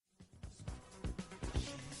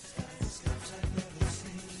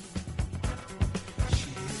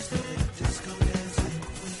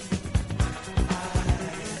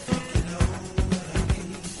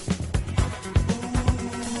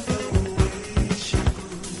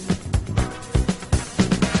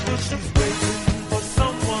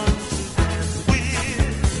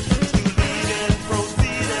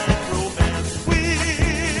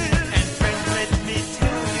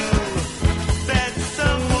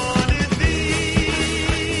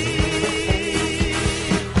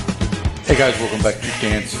guys, welcome back to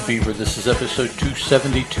Dance Fever. This is episode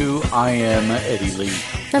 272. I am Eddie Lee.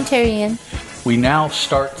 I'm Terry Ann. We now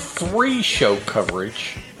start 3 show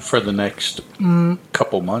coverage for the next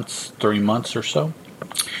couple months, 3 months or so.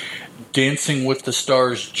 Dancing with the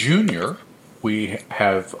Stars Junior, we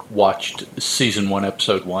have watched season 1,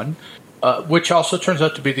 episode 1, which also turns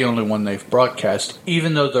out to be the only one they've broadcast,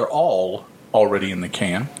 even though they're all already in the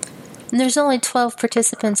can. And there's only 12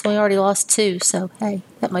 participants, and we already lost 2, so hey,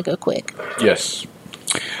 that might go quick. Yes.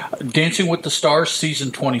 Dancing with the Stars,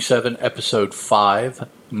 season 27, episode 5.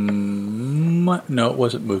 No, it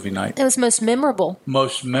wasn't movie night. It was most memorable.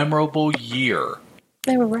 Most memorable year.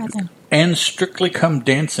 They were rather. And Strictly Come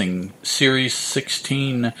Dancing, series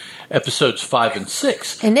 16, episodes 5 and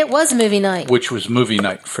 6. And it was movie night. Which was movie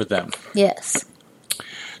night for them. Yes.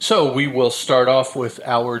 So we will start off with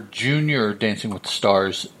our junior Dancing with the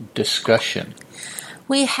Stars discussion.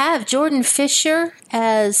 We have Jordan Fisher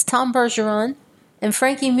as Tom Bergeron and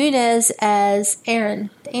Frankie Muniz as Aaron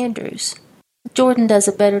Andrews. Jordan does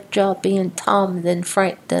a better job being Tom than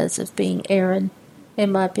Frank does of being Aaron,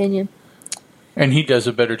 in my opinion. And he does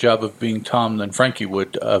a better job of being Tom than Frankie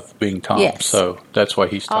would of being Tom. Yes. So that's why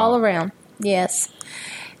he's Tom. All around, yes.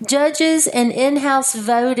 Judges and in-house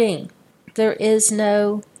voting. There is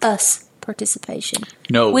no us participation.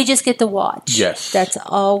 No. We just get to watch. Yes. That's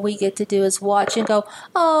all we get to do is watch and go,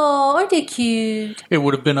 oh, aren't they cute? It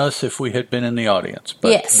would have been us if we had been in the audience,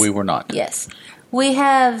 but yes. we were not. Yes. We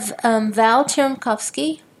have Val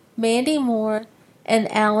Chernkovsky, Mandy Moore, and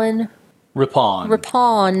Alan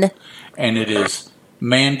Rippon. And it is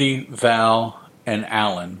Mandy, Val, and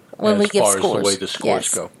Alan when we give far scores. as the way the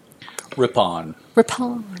scores go. Rippon.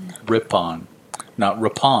 Not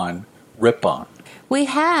Rippon. Rippon. We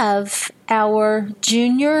have our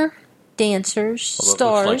junior dancers,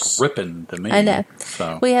 stars. It looks like ripping to me. I know.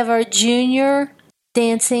 So. We have our junior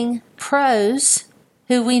dancing pros,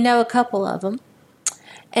 who we know a couple of them.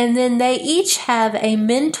 And then they each have a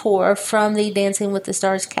mentor from the Dancing with the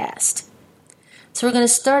Stars cast. So we're going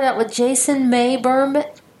to start out with Jason Mayberm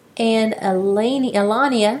and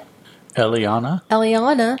Eliana,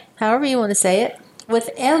 however you want to say it,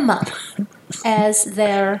 with Emma as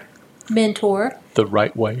their mentor. The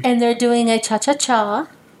right way. And they're doing a cha-cha-cha.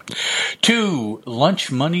 To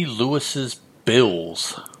Lunch Money Lewis's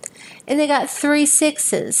Bills. And they got 3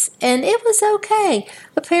 6s. And it was okay.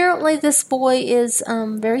 Apparently this boy is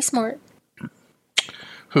very smart.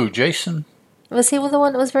 Who, Jason? Was he the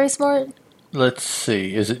one that was very smart? Let's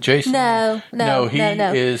see. Is it Jason? No. He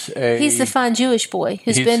is a... He's the fine Jewish boy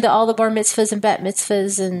who's been to all the bar mitzvahs and bat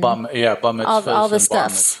mitzvahs and... bar mitzvahs all the and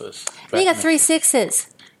stuffs. bar mitzvahs. And he got 3 6s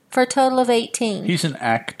for a total of 18. He's an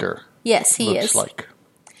actor. Yes, he looks is. Like.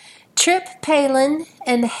 Trip Palin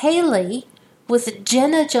and Haley with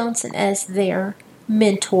Jenna Johnson as their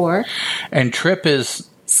mentor. And Trip is...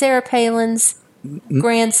 Sarah Palin's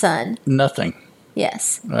grandson. Nothing.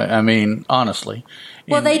 Yes. I mean, honestly.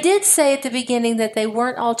 Well, they did say at the beginning that they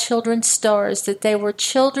weren't all children's stars, that they were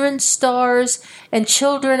children's stars and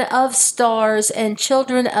children of stars and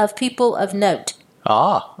children of people of note.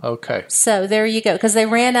 Ah, okay. So there you go, because they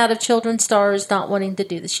ran out of children's stars not wanting to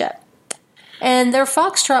do the show. And their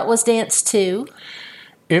foxtrot was Dance 2.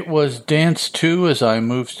 It was Dance 2 as I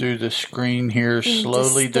move through the screen here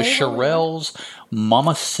slowly. The Shirelles,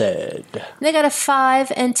 Mama Said. They got a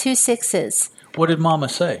 5 and 2 6s. What did Mama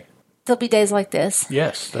say? There'll be days like this.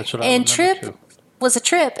 Yes, that's what I remember. And Trip too. Was a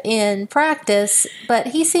Trip in practice, but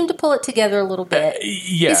he seemed to pull it together a little bit.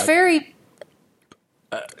 Yeah. He's very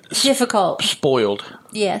difficult. Spoiled.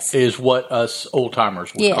 Yes. Is what us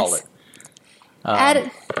old-timers would call it.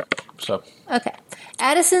 Okay.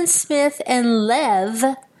 Addison Smith and Lev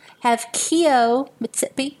have Keo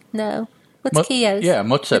Motsepe. No. What's Keo's? Yeah,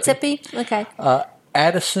 Motsepe. Okay.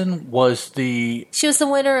 Addison was She was the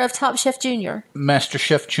winner of Top Chef Junior. Master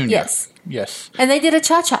Chef Junior. Yes. And they did a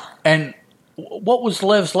cha-cha. And what was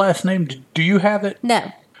Lev's last name? Do you have it?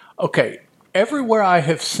 No. Okay. Everywhere I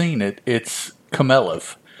have seen it, it's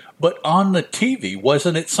Kamelev. But on the TV,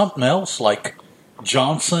 wasn't it something else like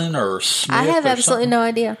Johnson or Smith? I have absolutely no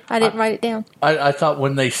idea. I didn't write it down. I thought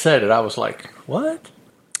when they said it, I was like, what?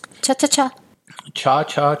 Cha-cha-cha.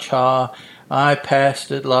 Cha-cha-cha. I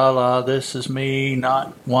passed it, la la, this is me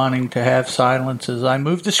not wanting to have silence as I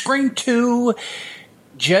move the screen to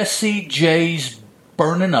Jessie J's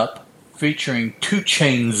Burning Up, featuring 2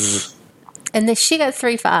 Chainz. And she got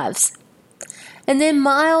 3 5s. And then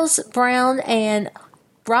Miles Brown and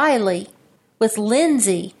Riley with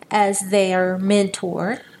Lindsay as their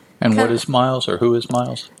mentor. And what is Miles, or who is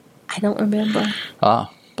Miles? I don't remember.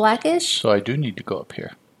 Ah. Blackish? So I do need to go up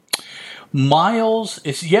here. Miles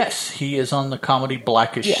is, yes, he is on the comedy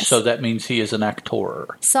Blackish, Yes. so that means he is an actor.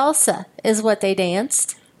 Salsa is what they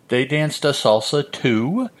danced. They danced a salsa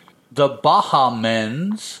too. The Baha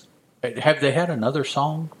Men's, have they had another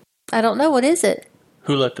song? I don't know. What is it?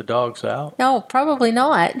 Who Let the Dogs Out? No, probably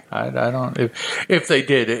not. I don't. If they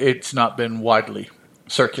did, it's not been widely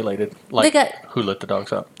circulated. Like Who Let the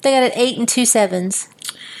Dogs Out? They got an 8 and 2 7s,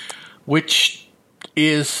 which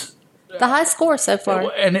is the high score so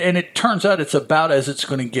far. And it turns out it's about as it's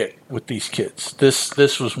going to get with these kids.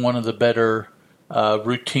 This was one of the better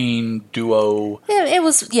routine duo. Yeah, it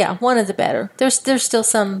was. Yeah, one of the better. There's still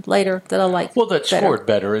some later that I like. Well, that scored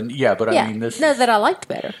better, and I mean this. No, that I liked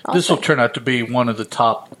better. Also. This will turn out to be one of the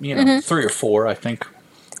top, 3 or 4, I think.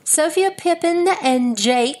 Sophia Pippin and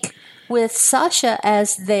Jake, with Sasha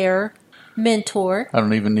as their mentor. I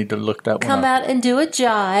don't even need to look that one up. Come out and do a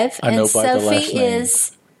jive. I know by the last Sophie name.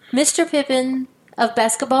 is Mr. Pippin of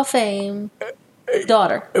basketball fame.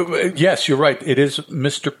 Daughter. Yes, you're right. It is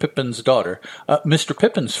Mr. Pippin's daughter. Mr.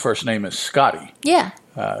 Pippin's first name is Scotty. Yeah.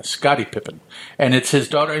 Scotty Pippin. And it's his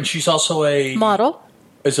daughter, and she's also a... model.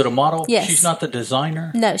 Is it a model? Yes. She's not the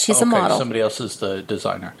designer? No, she's a model. Somebody else is the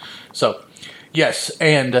designer. So, yes,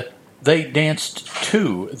 and they danced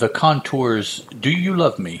to the Contours' Do You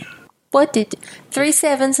Love Me? What did 3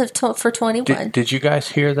 7s for 21? Did you guys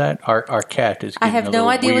hear that? Our cat is. I have no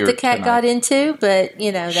idea what the cat tonight. got into, but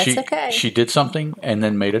that's okay. She did something and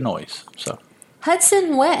then made a noise. So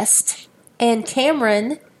Hudson West and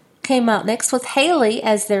Cameron came out next with Haley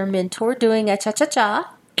as their mentor, doing a cha cha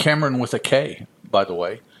cha. Cameron with a K, by the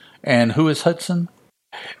way. And who is Hudson?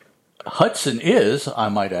 Hudson is, I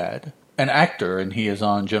might add, an actor, and he is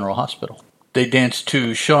on General Hospital. They danced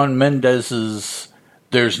to Shawn Mendes's.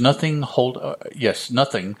 There's nothing There's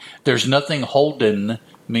nothing holding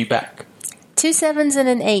me back. 2 7s and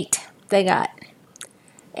an 8 they got.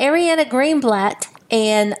 Ariana Greenblatt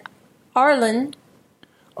and Ardian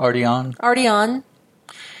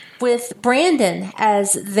with Brandon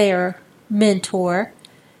as their mentor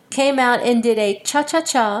came out and did a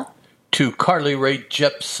cha-cha-cha to Carly Rae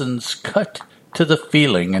Jepsen's Cut to the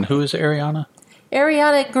Feeling. And who is Ariana?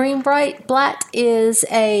 Ariana Greenblatt is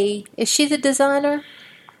she the designer?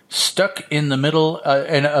 Stuck in the Middle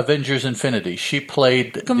in Avengers Infinity. She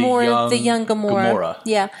played Gamora, the young Gamora. Gamora.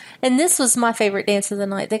 Yeah. And this was my favorite dance of the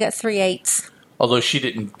night. They got 3 8s. Although she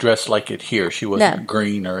didn't dress like it here. She wasn't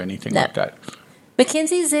green or anything like that.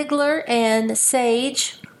 Mackenzie Ziegler and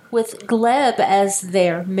Sage, with Gleb as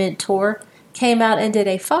their mentor, came out and did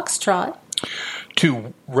a foxtrot.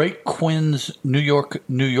 To Raekwyn's New York,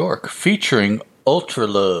 New York, featuring Ultra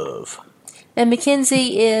Love. And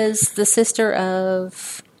Mackenzie is the sister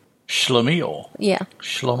of... Schlemiel. Yeah.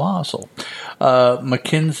 Schlemazel.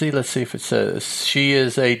 Mackenzie, let's see if it says. She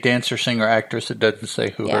is a dancer, singer, actress. It doesn't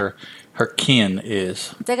say who her kin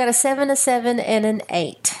is. They got a 7, a 7, and an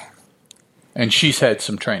 8. And she's had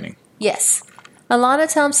some training. Yes. Alana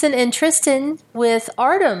Thompson and Tristan, with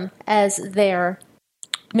Artem as their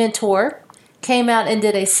mentor, came out and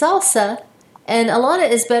did a salsa. And Alana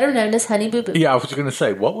is better known as Honey Boo Boo. Yeah, I was going to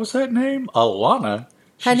say, what was that name? Alana?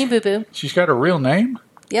 Honey Boo Boo. She's got a real name?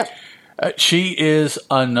 Yep. She is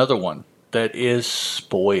another one that is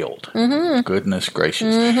spoiled. Mm-hmm. Goodness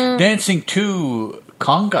gracious. Mm-hmm. Dancing to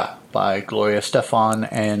Conga by Gloria Stefan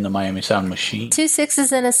and the Miami Sound Machine. 2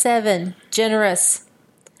 6s and a 7. Generous.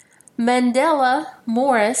 Mandela,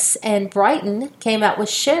 Morris, and Brighton came out with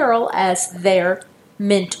Cheryl as their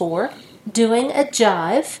mentor, doing a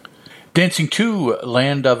jive. Dancing to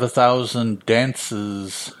Land of a Thousand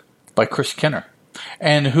Dances by Chris Kenner.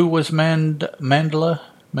 And who was Mandela?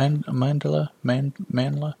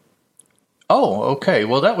 Mandela? Oh, okay.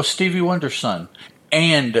 Well, that was Stevie Wonder's son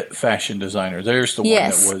and fashion designer. There's the one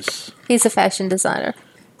that was... He's a fashion designer.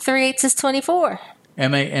 3 8s is 24.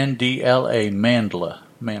 Mandla.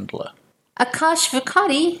 Mandela. Akash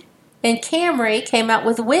Vikati and Camry came out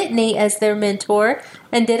with Whitney as their mentor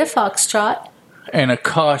and did a foxtrot. And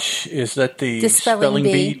Akash, is that the spelling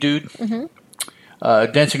bee dude? Mm-hmm.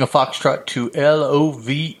 Dancing a foxtrot to Love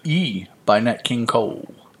by Nat King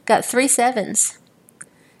Cole. Got 3 7s.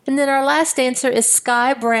 And then our last dancer is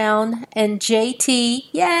Sky Brown and JT,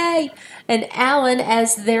 yay, and Alan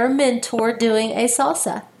as their mentor, doing a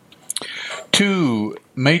salsa. To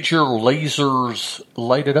Major Lasers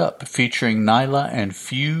Light It Up, featuring Nyla and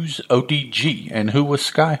Fuse ODG. And who was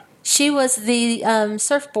Sky? She was the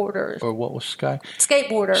surfboarder. Or what was Sky?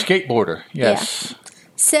 Skateboarder. Skateboarder, yes. Yeah.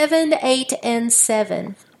 7, 8, and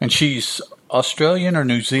 7. And she's Australian or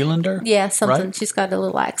New Zealander? Yeah, something. Right? She's got a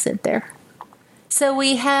little accent there. So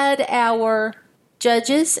we had our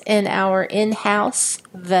judges and our in-house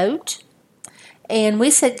vote. And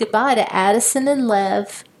we said goodbye to Addison and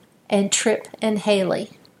Lev and Tripp and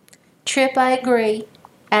Haley. Tripp, I agree.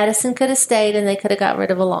 Addison could have stayed and they could have got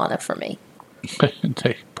rid of Alana for me.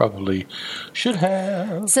 They probably should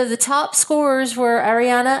have. So the top scorers were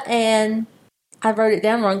Ariana and... I wrote it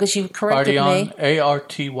down wrong because you corrected me.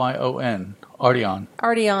 Artyon. Artyon.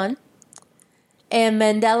 Artyon. And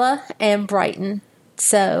Mandela and Brighton.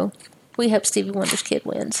 So we hope Stevie Wonder's kid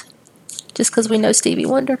wins. Just because we know Stevie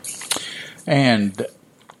Wonder. And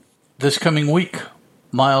this coming week,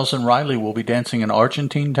 Miles and Riley will be dancing an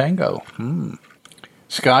Argentine tango.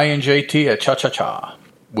 Sky and JT a cha-cha-cha,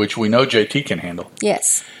 which we know JT can handle.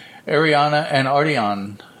 Yes. Ariana and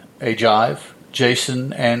Artyon a jive.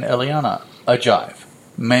 Jason and Eliana a jive.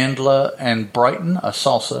 Mandla and Brighton a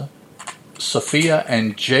salsa. Sophia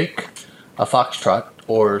and Jake a foxtrot,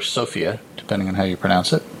 or Sophia, depending on how you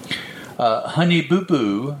pronounce it. Honey Boo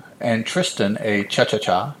Boo and Tristan a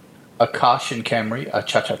cha-cha-cha. Akash and Camry a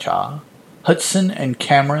cha-cha-cha. Hudson and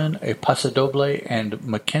Cameron a pasodoble, and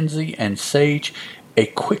Mackenzie and Sage a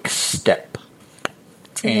quick step.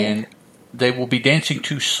 And they will be dancing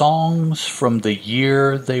to songs from the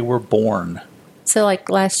year they were born. So like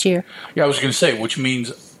last year. Yeah, I was going to say, which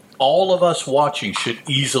means all of us watching should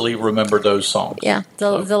easily remember those songs. Yeah,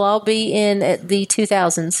 they'll all be in the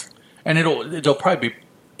 2000s. And they'll probably be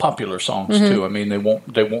popular songs too. I mean, they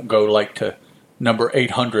won't go like to number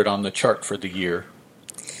 800 on the chart for the year.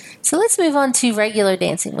 So let's move on to regular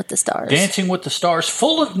Dancing with the Stars. Dancing with the Stars,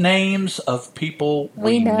 full of names of people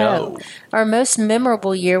we know. Our most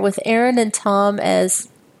memorable year with Aaron and Tom as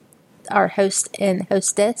our host and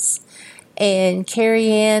hostess, and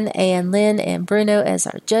Carrie Ann and Lynn and Bruno as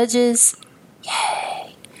our judges.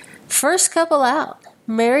 Yay! First couple out,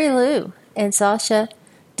 Mary Lou and Sasha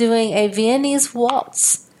doing a Viennese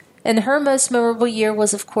waltz. And her most memorable year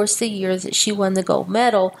was, of course, the year that she won the gold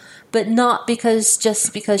medal, but not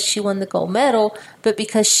just because she won the gold medal, but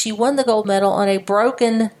because she won the gold medal on a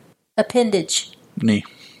broken appendage. Knee.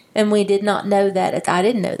 And we did not know that. I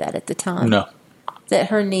didn't know that at the time. No. That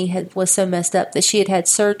her knee was so messed up that she had had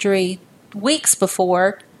surgery weeks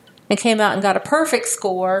before and came out and got a perfect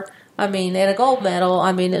score. I mean, and a gold medal.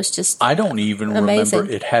 I mean, it was just I don't even amazing.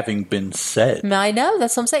 remember it having been said. I know,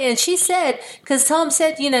 that's what I'm saying. And she said, because Tom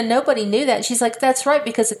said, nobody knew that. She's like, that's right,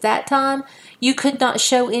 because at that time, you could not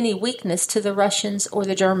show any weakness to the Russians or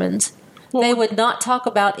the Germans. They would not talk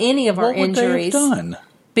about any of our injuries. What would they have done?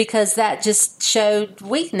 Because that just showed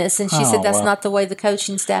weakness. And she said that's not the way the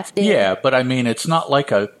coaching staff did. Yeah, but I mean, it's not like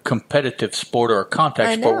a competitive sport or a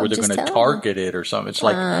contact sport where they're going to target it or something. It's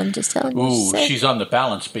like, I'm just telling you. ooh, she's on the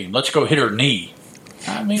balance beam. Let's go hit her knee.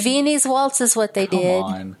 I mean, Viennese waltz is what they did.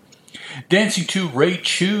 Come on. Dancing to Ray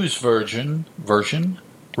Chu's version.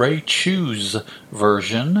 Ray Chu's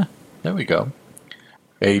version. There we go.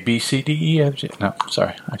 A, B, C, D, E, F, G. No,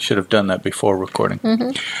 sorry. I should have done that before recording.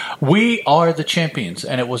 Mm-hmm. We Are the Champions,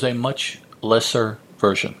 and it was a much lesser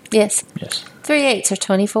version. Yes. 3/8 or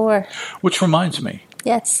 24. Which reminds me.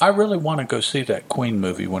 Yes. I really want to go see that Queen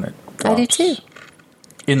movie when it drops. I do too.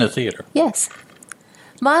 In the theater. Yes.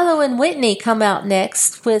 Milo and Whitney come out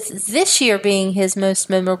next, with this year being his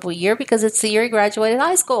most memorable year because it's the year he graduated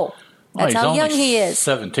high school. That's how young he is.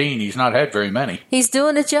 17. He's not had very many. He's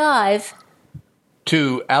doing a jive.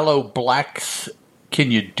 To Aloe Black's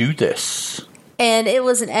Can You Do This? And it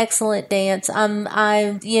was an excellent dance.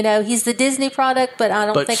 He's the Disney product, but I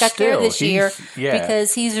don't think I care this year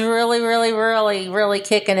because he's really, really, really, really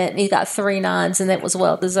kicking it. And he got 3 nines, and it was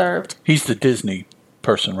well deserved. He's the Disney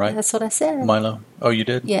person, right? That's what I said. Milo. Oh, you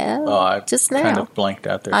did? Yeah. Oh, I just now. kind of blanked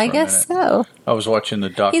out there. I guess so. I was watching the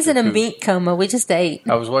Doctor. He's in a meat coma. We just ate.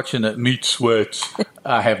 I was watching the Meat Sweats.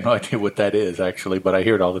 I have no idea what that is, actually, but I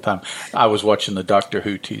hear it all the time. I was watching the Doctor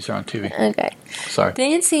Who teaser on TV. Okay. Sorry.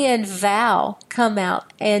 Nancy and Val come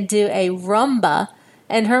out and do a rumba,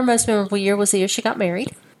 and her most memorable year was the year she got married.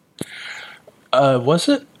 Was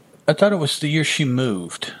it? I thought it was the year she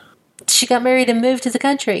moved. She got married and moved to the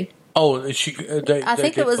country. Oh, I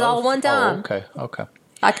think it was both? All one time. Oh, okay.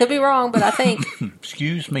 I could be wrong, but I think.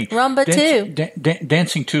 Excuse me. Rumba too.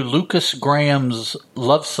 Dancing to Lucas Graham's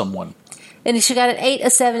Love Someone. And she got an 8, a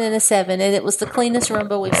 7, and a 7, and it was the cleanest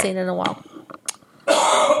rumba we've seen in a while.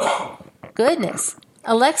 Goodness.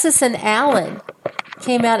 Alexis and Alan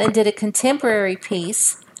came out and did a contemporary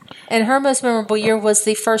piece, and her most memorable year was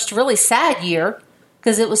the first really sad year,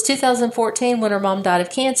 because it was 2014 when her mom died of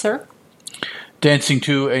cancer. Dancing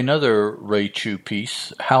to another Ray Chu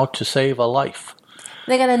piece, How to Save a Life.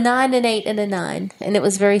 They got a 9, an 8, and a 9, and it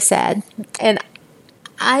was very sad. And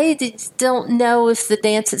I don't know if the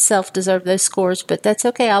dance itself deserved those scores, but that's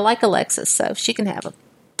okay. I like Alexis, so she can have them.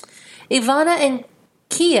 Ivana and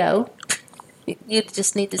Keo You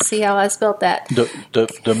just need to see how I spelled that. The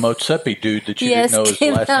Motsepi dude that you Yes, didn't know his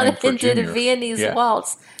came last out name for and did a Junior. Viennese Yeah.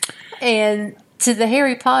 waltz. And to the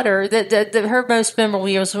Harry Potter, her most memorable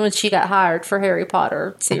year was when she got hired for Harry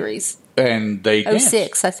Potter series. And they danced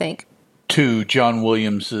 06, I think. to John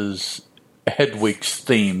Williams's Hedwig's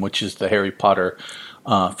theme, which is the Harry Potter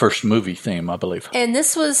first movie theme, I believe. And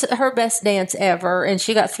this was her best dance ever, and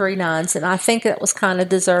she got 3 nines, and I think that was kind of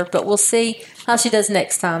deserved, but we'll see how she does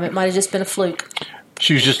next time. It might have just been a fluke.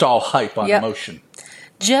 She was just all hype on Yep. emotion.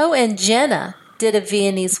 Joe and Jenna did a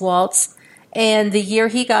Viennese waltz, and the year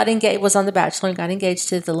he got engaged was on The Bachelor and got engaged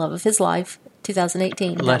to the love of his life,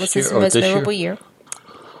 2018. That Last was his year or most this year? memorable year.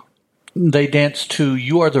 They danced to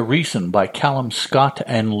You Are the Reason by Callum Scott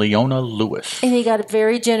and Leona Lewis. And he got a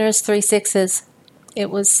very generous 3 sixes. It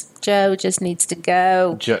was Joe just needs to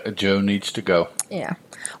go. Joe needs to go. Yeah.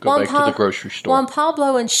 Go back to the grocery store. Juan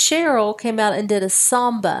Pablo and Cheryl came out and did a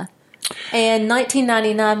samba. And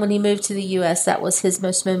 1999, when he moved to the U.S., that was his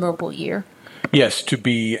most memorable year. Yes, to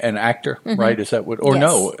be an actor, right? Is that what? Or Yes.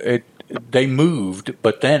 no, they moved,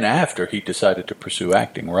 but then after he decided to pursue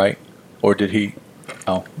acting, right? Or did he?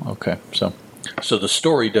 Oh, okay. So the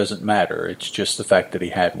story doesn't matter. It's just the fact that he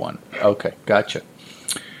had one. Okay, gotcha.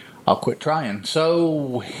 I'll quit trying.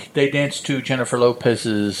 So they danced to Jennifer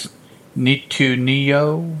Lopez's Nitu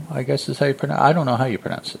Nio, I guess is how you pronounce it. I don't know how you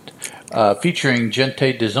pronounce it. Featuring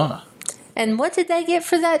Gente de Zona. And what did they get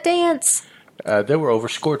for that dance? They were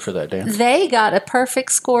overscored for that dance. They got a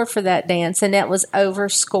perfect score for that dance, and that was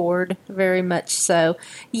overscored, very much so.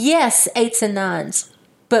 Yes, 8s and 9s,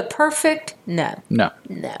 but perfect? No. No.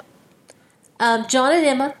 John and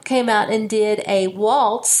Emma came out and did a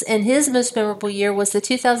waltz, and his most memorable year was the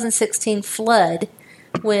 2016 flood,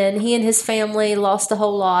 when he and his family lost a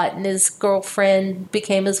whole lot, and his girlfriend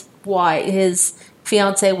became his wife, his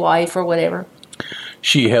fiancée wife or whatever.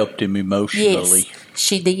 She helped him emotionally. Yes,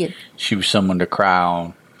 she did. She was someone to cry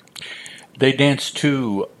on. They danced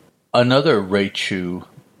to another Ray Chu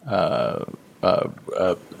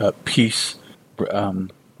piece.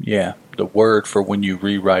 The word for when you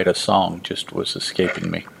rewrite a song just was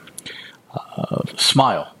escaping me.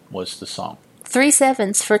 Smile was the song. 3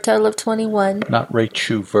 7s for a total of 21. Not Ray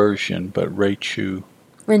Chu version, but Ray Chu.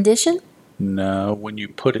 Rendition? No, when you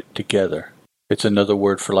put it together. It's another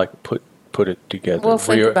word for like put it together. We'll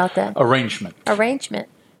think about that. Arrangement.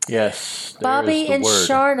 Yes. there Bobby is the and word.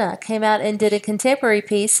 Sharna came out and did a contemporary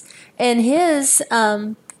piece, and his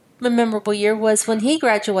memorable year was when he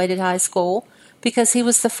graduated high school because he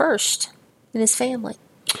was the first in his family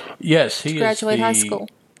Yes, to he graduate is high school.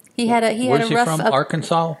 He had a Where's he rough from?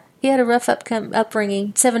 Arkansas? He had a rough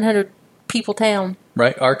upbringing, 700 people town.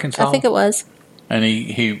 Right, Arkansas. I think it was. And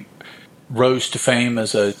he rose to fame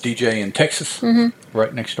as a DJ in Texas,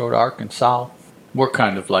 right next door to Arkansas. We're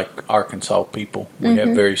kind of like Arkansas people. We have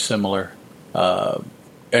very similar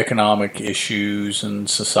economic issues and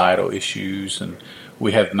societal issues, and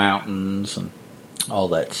we have mountains and all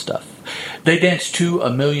that stuff. They danced to A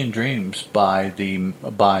Million Dreams by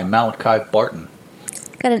Malachi Barton.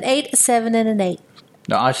 Got an 8, a 7, and an 8.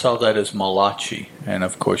 Now, I saw that as Malachi, and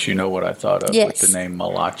of course you know what I thought of with the name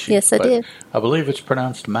Malachi. Yes, I but did. I believe it's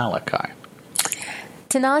pronounced Malachi.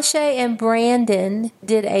 Tinashe and Brandon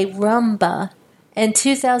did a rumba. In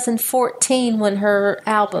 2014, when her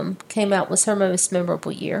album came out, was her most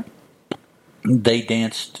memorable year. They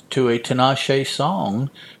danced to a Tinashe song,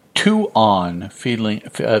 Two On,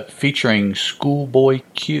 featuring Schoolboy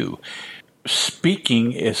Q.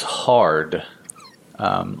 Speaking is hard.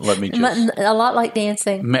 Let me just... A lot like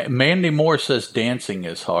dancing. Mandy Moore says dancing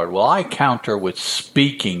is hard. Well, I counter with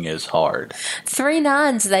speaking is hard. 3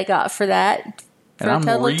 9s they got for that. For And a I'm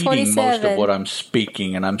total of reading 27. most of what I'm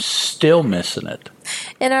speaking, and I'm still missing it.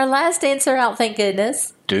 And our last dancer out, thank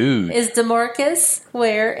goodness, Dude. is DeMarcus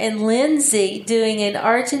Ware and Lindsay doing an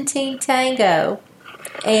Argentine tango.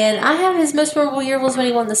 And I have his most memorable year was when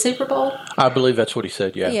he won the Super Bowl. I believe that's what he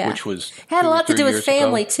said, yeah. Which was had a lot to do with 3 years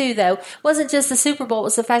family, ago. too, though. It wasn't just the Super Bowl. It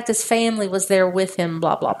was the fact his family was there with him,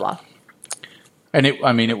 blah, blah, blah. And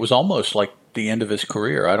it was almost like the end of his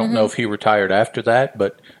career. I don't know if he retired after that,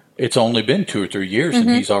 but it's only been 2 or 3 years and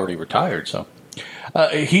he's already retired. So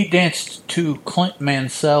he danced to Clint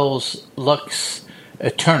Mansell's Lux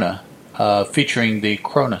Eterna, featuring the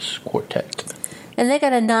Cronus Quartet. And they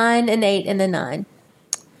got a 9, an 8, and a 9.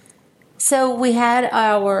 So we had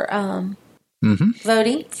our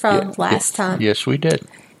voting from last time. Yes, we did.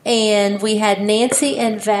 And we had Nancy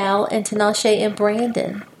and Val and Tinashe and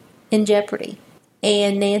Brandon in Jeopardy.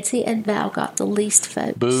 And Nancy and Val got the least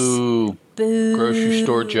votes. Boo. Boo. Grocery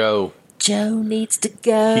Store Joe. Joe needs to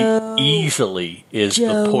go. He easily is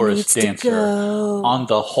Joe the poorest needs to dancer go. on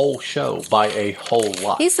the whole show by a whole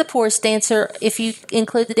lot. He's the poorest dancer if you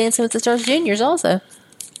include the Dancing with the Stars juniors also.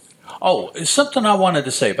 Oh, something I wanted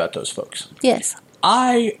to say about those folks. Yes.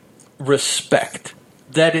 I respect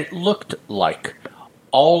that it looked like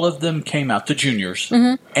all of them came out, the juniors,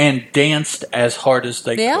 and danced as hard as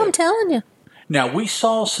they could. Yeah, I'm telling you. Now, we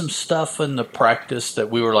saw some stuff in the practice that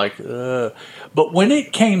we were like, ugh. But when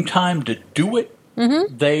it came time to do it,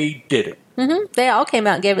 they did it. They all came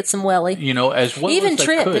out and gave it some welly. You know, as well Even as they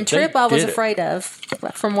Trip. could. And Trip I was afraid of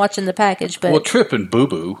from watching the package. But Well, Trip and Boo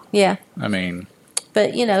Boo. yeah. I mean,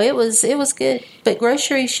 But, you know, it was good. But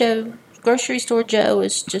Grocery Store Joe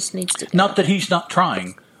just needs to go. not that he's not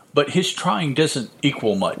trying, but his trying doesn't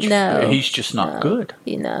equal much. No. He's just not good.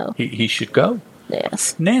 You know. He should go.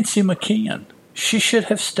 Yes. Nancy McKeon. She should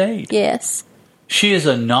have stayed. Yes. She is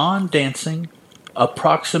a non-dancing,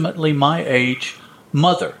 approximately my age,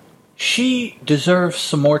 mother. She deserves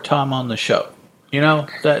some more time on the show. You know,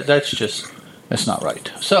 that's not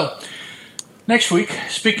right. So, next week,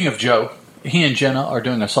 speaking of Joe, he and Jenna are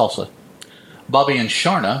doing a salsa. Bobby and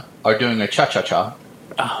Sharna are doing a cha-cha-cha.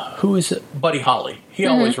 Who is it? Buddy Holly. He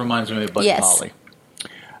always reminds me of Buddy Yes. Holly.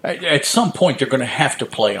 At some point, they're going to have to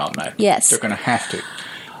play on that. Yes. They're going to have to.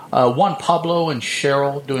 Juan Pablo and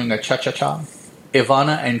Cheryl doing a cha-cha-cha.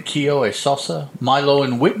 Ivana and Keo a salsa. Milo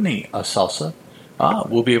and Whitney a salsa.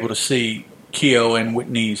 We'll be able to see Keo and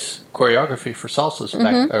Whitney's choreography for salsas,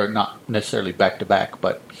 back, or not necessarily back-to-back,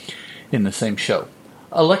 but in the same show.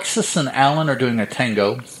 Alexis and Alan are doing a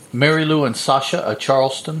tango. Mary Lou and Sasha a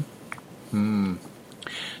Charleston.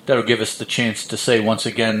 That'll give us the chance to say once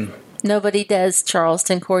again, Nobody does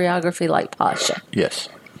Charleston choreography like Pasha. yes.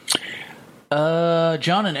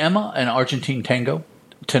 John and Emma an Argentine tango.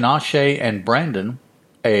 Tinashe and Brandon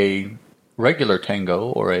a regular tango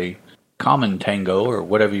or a common tango or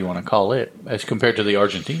whatever you want to call it as compared to the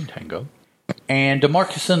Argentine tango. And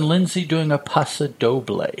DeMarcus and Lindsay doing a paso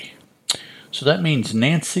doble. So that means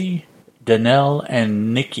Nancy, Danelle,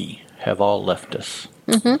 and Nikki have all left us.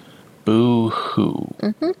 Boo-hoo.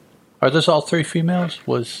 Are those all three females?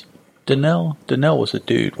 Was Danelle? Danelle was a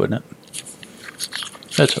dude, wasn't it?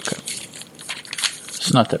 That's okay.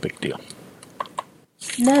 It's not that big deal.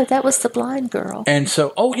 No, that was the blind girl. And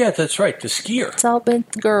so, oh yeah, that's right, the skier. It's all been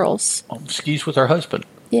girls. Skis with her husband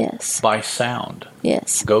Yes. by sound.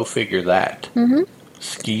 Yes. Go figure that.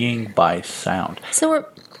 Skiing by sound. So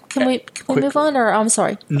can we move on, or I'm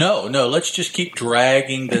sorry. No, let's just keep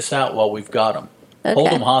dragging this out while we've got them. Okay.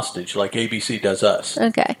 Hold them hostage like ABC does us.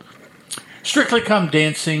 Okay. Strictly Come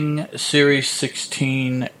Dancing, Series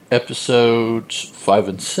 16, Episodes 5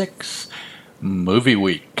 and 6, Movie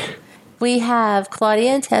Week. We have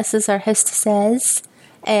Claudia and Tess as our hostesses,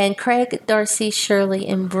 and Craig, Darcy, Shirley,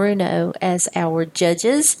 and Bruno as our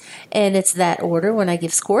judges. And it's that order when I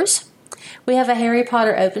give scores. We have a Harry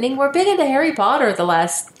Potter opening. We're big into Harry Potter the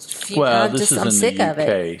last few Well, times. this is I'm in sick the of UK,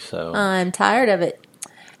 it. so... I'm tired of it.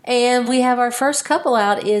 And we have our first couple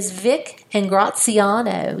out is Vic and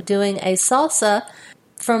Graziano doing a salsa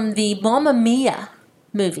from the Mamma Mia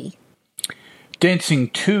movie. Dancing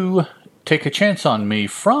 2, Take a Chance on Me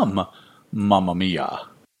from Mamma Mia.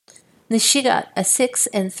 Then she got a 6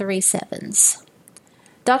 and 3 sevens.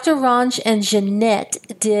 Dr. Ranj and Jeanette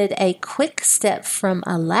did a quick step from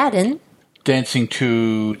Aladdin. Dancing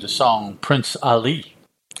to the song Prince Ali.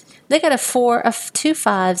 They got a 4, 2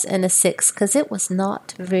 5s, and a 6 because it was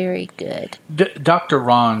not very good. Dr.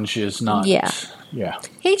 Ranj is not... Yeah. Yeah.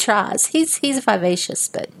 He tries. He's vivacious,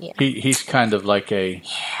 but yeah. He's kind of like a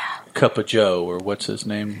Cup of Joe, or what's his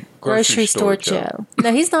name? Grocery Store Joe.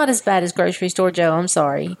 No, he's not as bad as Grocery Store Joe. I'm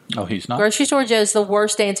sorry. Oh, he's not? Grocery Store Joe's the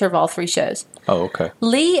worst dancer of all 3 shows. Oh, okay.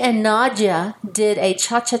 Lee and Nadia did a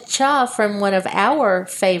cha-cha-cha from one of our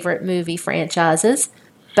favorite movie franchises,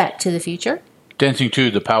 Back to the Future. Dancing to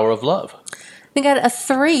The Power of Love. They got a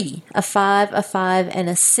 3, a 5, a 5, and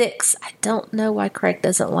a 6. I don't know why Craig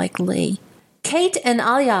doesn't like Lee. Kate and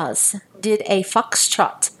Alias did a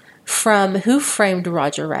foxtrot from Who Framed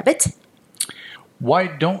Roger Rabbit. Why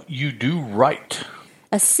Don't You Do Right?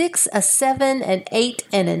 A 6, a 7, an 8,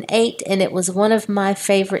 and an 8, and it was one of my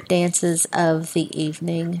favorite dances of the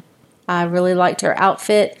evening. I really liked her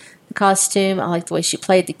outfit, the costume. I liked the way she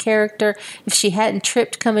played the character. If she hadn't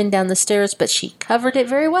tripped coming down the stairs, but she covered it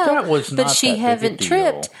very well. That was not but she that big a hadn't deal.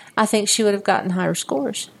 tripped, I think she would have gotten higher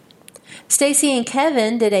scores. Stacy and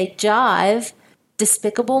Kevin did a jive.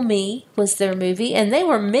 Despicable Me was their movie, and they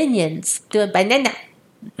were minions doing banana.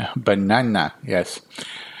 Banana, yes.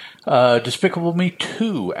 Despicable Me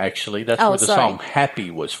 2, actually. That's where the sorry. song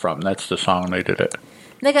Happy was from. That's the song they did it.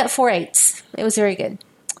 They got 4 8s. It was very good.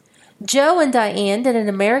 Joe and Diane did an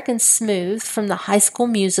American Smooth from the High School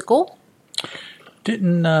Musical.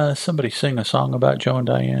 Didn't somebody sing a song about Joe and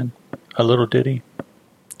Diane? A little ditty?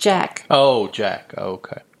 Jack. Oh, Jack.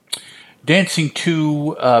 Okay. Dancing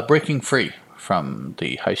to Breaking Free from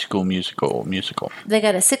the High School Musical. They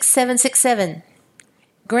got a 6767.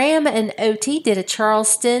 Graham and Oti did a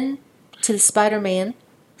Charleston to the Spider-Man.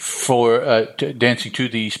 For dancing to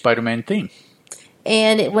the Spider-Man theme.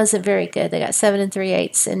 And it wasn't very good. They got 7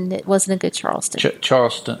 3/8, and it wasn't a good Charleston.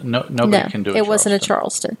 Charleston. Nobody can do it. It wasn't a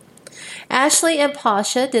Charleston. Ashley and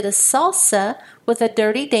Pasha did a salsa with a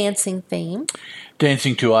Dirty Dancing theme.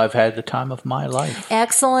 Dancing to I've Had the Time of My Life.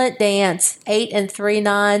 Excellent dance. 8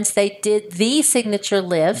 3/9. They did the signature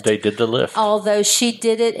lift. They did the lift. Although she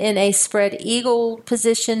did it in a spread eagle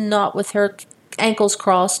position, not with her ankles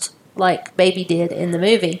crossed like Baby did in the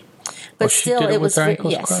movie. But still, it was very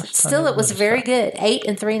good. 8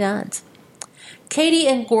 3/9. Katie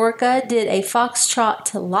and Gorka did a foxtrot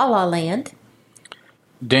to La La Land.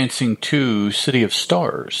 Dancing to City of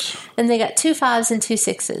Stars. And they got 2 5s and 2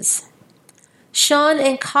 6s. Sean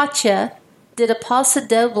and Katya did a paso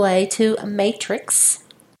doble to Matrix.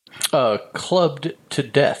 Clubbed to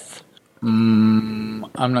Death.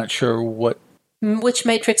 I'm not sure which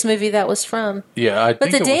Matrix movie that was from. Yeah, I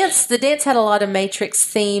think the dance had a lot of Matrix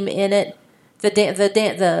theme in it.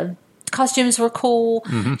 The costumes were cool.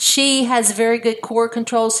 Mm-hmm. She has very good core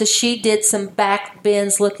control, so she did some back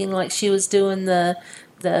bends, looking like she was doing the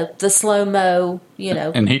slow mo.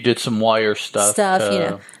 And he did some wire stuff.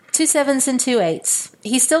 2 7s and 2 8s.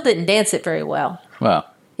 He still didn't dance it very well. Well.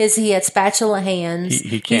 He had spatula hands.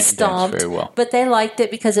 He can't dance very well. But they liked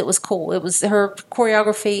it because it was cool. It was her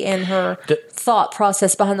choreography and her thought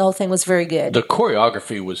process behind the whole thing was very good. The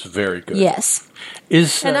choreography was very good. Yes.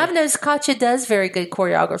 And I've noticed Katya does very good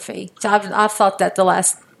choreography. So I've thought that the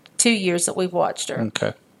last 2 years that we've watched her.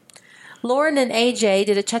 Okay. Lauren and AJ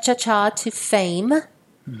did a cha-cha-cha to Fame.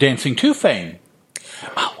 Dancing to Fame.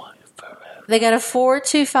 They got a 4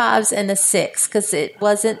 2 5s and a 6 because it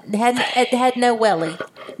had no welly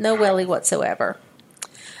whatsoever.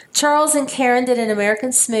 Charles and Karen did an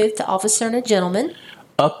American Smooth to Officer and a Gentleman.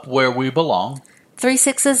 Up Where We Belong. 3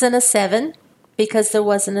 6s and a 7 because there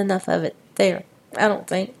wasn't enough of it there, I don't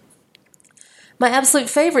think. My absolute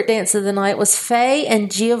favorite dance of the night was Faye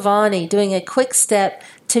and Giovanni doing a quick step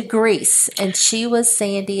to Grease, and she was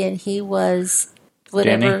Sandy and he was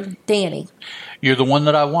Danny. You're the one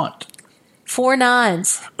that I want. 4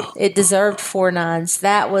 9s. It deserved 4 9s.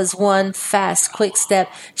 That was one fast, quick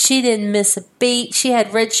step. She didn't miss a beat. She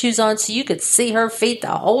had red shoes on so you could see her feet the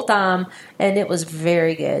whole time, and it was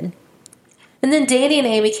very good. And then Danny and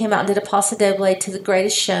Amy came out and did a paso doble to The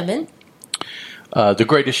Greatest Showman. The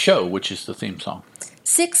Greatest Show, which is the theme song.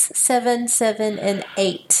 6, 7, 7, and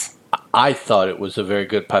 8. I thought it was a very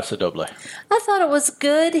good paso doble. I thought it was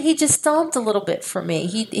good. He just stomped a little bit for me.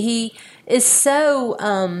 He is so...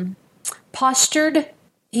 postured.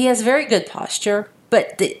 He has very good posture,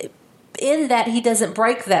 but in that he doesn't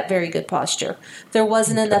break that very good posture. There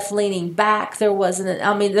wasn't enough leaning back. There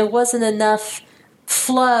wasn't enough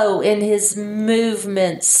flow in his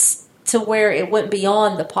movements to where it went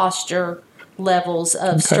beyond the posture levels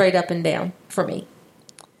of straight up and down for me.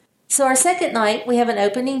 So our second night, we have an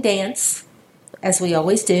opening dance, as we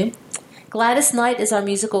always do. Gladys Knight is our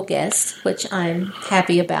musical guest, which I'm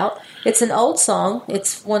happy about. It's an old song.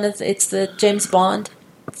 It's the James Bond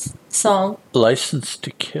song. License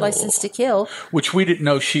to Kill. License to Kill. Which we didn't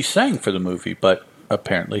know she sang for the movie, but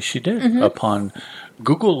apparently she did upon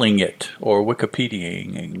Googling it or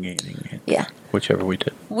Wikipediaing it. Yeah. Whichever we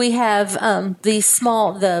did. We have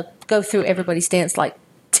the go through everybody's dance, like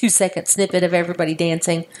 2-second snippet of everybody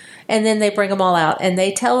dancing, and then they bring them all out. And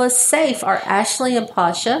they tell us safe are Ashley and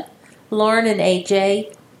Pasha, Lauren and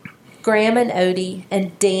AJ, Graham and Odie,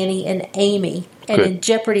 and Danny and Amy. And Good. in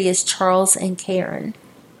Jeopardy is Charles and Karen.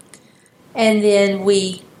 And then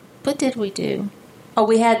what did we do? Oh,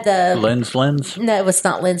 we had the... Lens? No, it's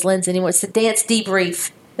not Lens anymore. It's the Dance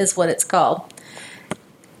Debrief is what it's called.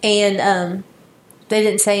 And they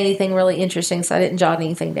didn't say anything really interesting, so I didn't jot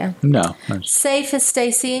anything down. No. Safe is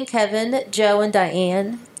Stacy and Kevin, Joe and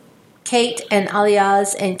Diane, Kate and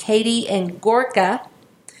Aliaz, and Katie and Gorka.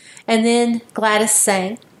 And then Gladys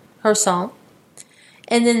sang her song.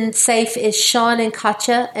 And then safe is Sean and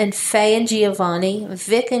Katya and Faye and Giovanni,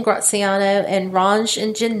 Vic and Graziano, and Ranj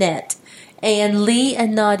and Jeanette. And Lee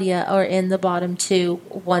and Nadia are in the bottom 2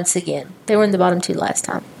 once again. They were in the bottom 2 last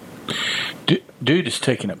time. Dude is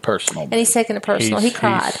taking it personal. And he's taking it personal. He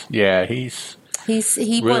cried. He's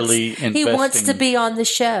He really wants to investing- be on the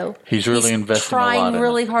show. He's really investing a lot trying in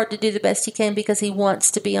really it. hard to do the best he can because he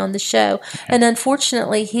wants to be on the show. And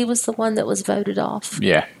unfortunately, he was the one that was voted off.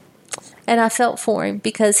 Yeah. And I felt for him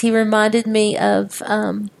because he reminded me of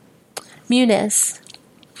Muniz,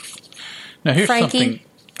 Now here's something Frankie,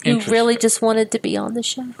 who interesting. really just wanted to be on the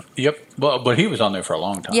show. Yep. Well, but he was on there for a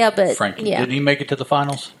long time. Yeah, but- Frankie, yeah. didn't he make it to the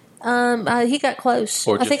finals? He got close.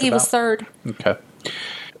 Or I just think he was about? third. Okay.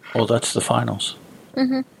 Well, that's the finals.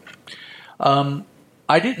 Mm-hmm.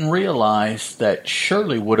 I didn't realize that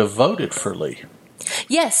Shirley would have voted for Lee.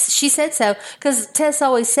 Yes, she said so. Because Tess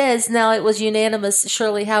always says, now it was unanimous.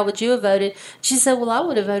 Shirley, how would you have voted? She said, well, I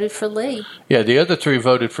would have voted for Lee. Yeah, the other three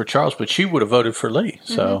voted for Charles, but she would have voted for Lee.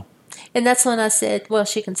 So And that's when I said, well,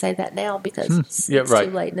 she can say that now because it's yeah, right.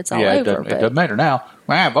 too late and it's all yeah, over. it doesn't matter now.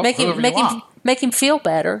 Vote Make for whoever him, you want. make him feel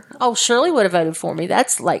better. Oh, Shirley would have voted for me.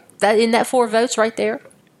 That's like that. Isn't that 4 votes right there?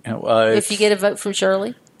 If you get a vote from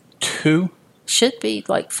Shirley, 2, should be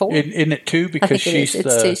like 4. isn't it 2? I Because think it is. she's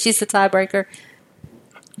It's 2. She's the tiebreaker.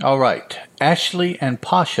 All right. Ashley and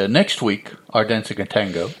Pasha next week are dancing a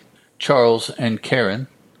tango. Charles and Karen,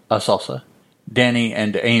 a salsa. Danny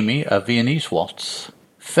and Amy, a Viennese waltz.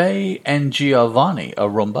 Faye and Giovanni, a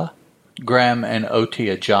rumba. Graham and Oti,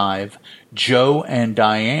 a jive. Joe and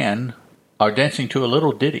Diane are dancing to a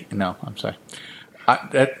little ditty. No, I'm sorry.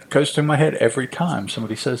 That goes through my head every time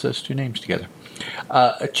somebody says those two names together.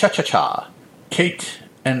 Cha-cha-cha. Kate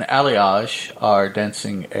and Aliage are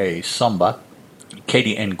dancing a samba.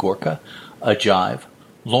 Katie and Gorka, a jive.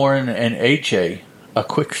 Lauren and AJ, a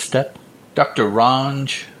quick step. Dr.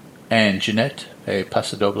 Ranj and Jeanette, a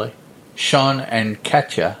pasodoble. Sean and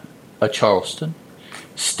Katya, a Charleston.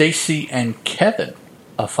 Stacy and Kevin,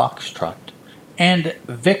 a foxtrot. And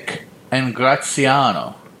Vic and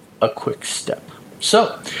Graziano, a quick step.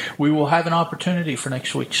 So, we will have an opportunity for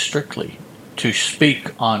next week strictly to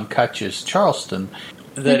speak on Katya's Charleston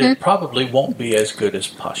that it probably won't be as good as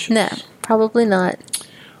Pasha's. No, probably not.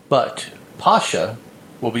 But Pasha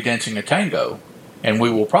will be dancing a tango, and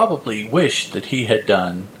we will probably wish that he had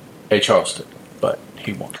done a Charleston, but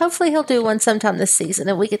he won't. Hopefully he'll do one sometime this season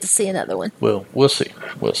and we get to see another one. We'll see.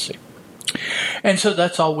 We'll see. And so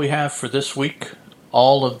that's all we have for this week.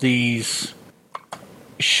 All of these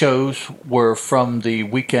shows were from the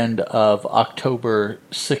weekend of October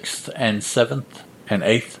 6th and 7th and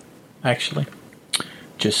 8th, actually,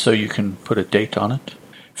 just so you can put a date on it.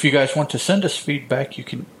 If you guys want to send us feedback, you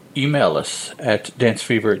can email us at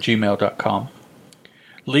dancefever@gmail.com.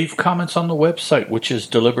 Leave comments on the website, which is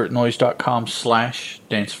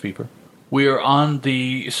deliberatenoise.com/dancefever. We are on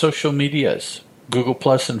the social medias, Google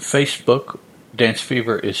Plus and Facebook. Dance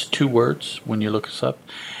Fever is 2 words when you look us up.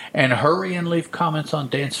 And hurry and leave comments on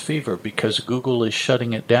Dance Fever because Google is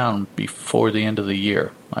shutting it down before the end of the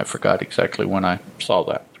year. I forgot exactly when I saw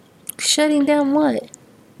that. Shutting down what?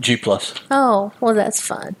 G+. Oh, well, that's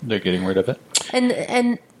fun. They're getting rid of it. And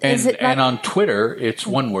is it not, And on Twitter, it's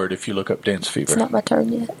 1 word if you look up Dance Fever. it's not my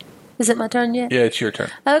turn yet. Is it my turn yet? Yeah, it's your turn.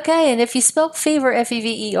 Okay, and if you spell fever,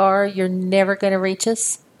 Fever, you're never going to reach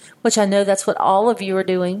us, which I know that's what all of you are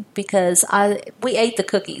doing because we ate the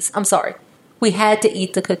cookies. I'm sorry. We had to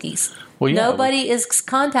eat the cookies. Well, yeah, Nobody is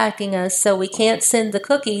contacting us, so we can't send the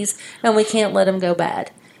cookies and we can't let them go bad.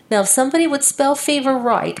 Now, if somebody would spell fever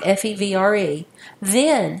right, Fevre,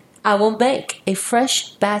 then I will make a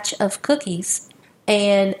fresh batch of cookies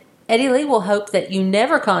and Eddie Lee will hope that you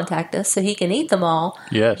never contact us so he can eat them all.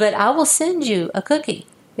 Yes. But I will send you a cookie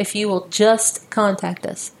if you will just contact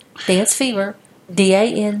us. Dance Fever,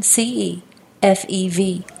 DanceFevre.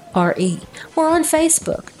 We're on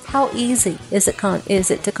Facebook. How easy is it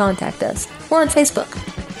to contact us? We're on Facebook.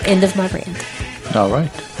 End of my rant. All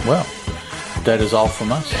right. Well, that is all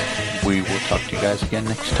from us. We will talk to you guys again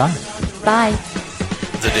next time. Bye.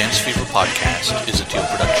 The Dance Fever podcast is a Teal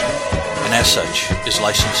production, and as such, is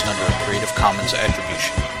licensed under a Creative Commons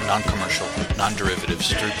Attribution, Non-Commercial,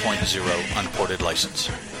 Non-Derivatives 3.0 Unported license.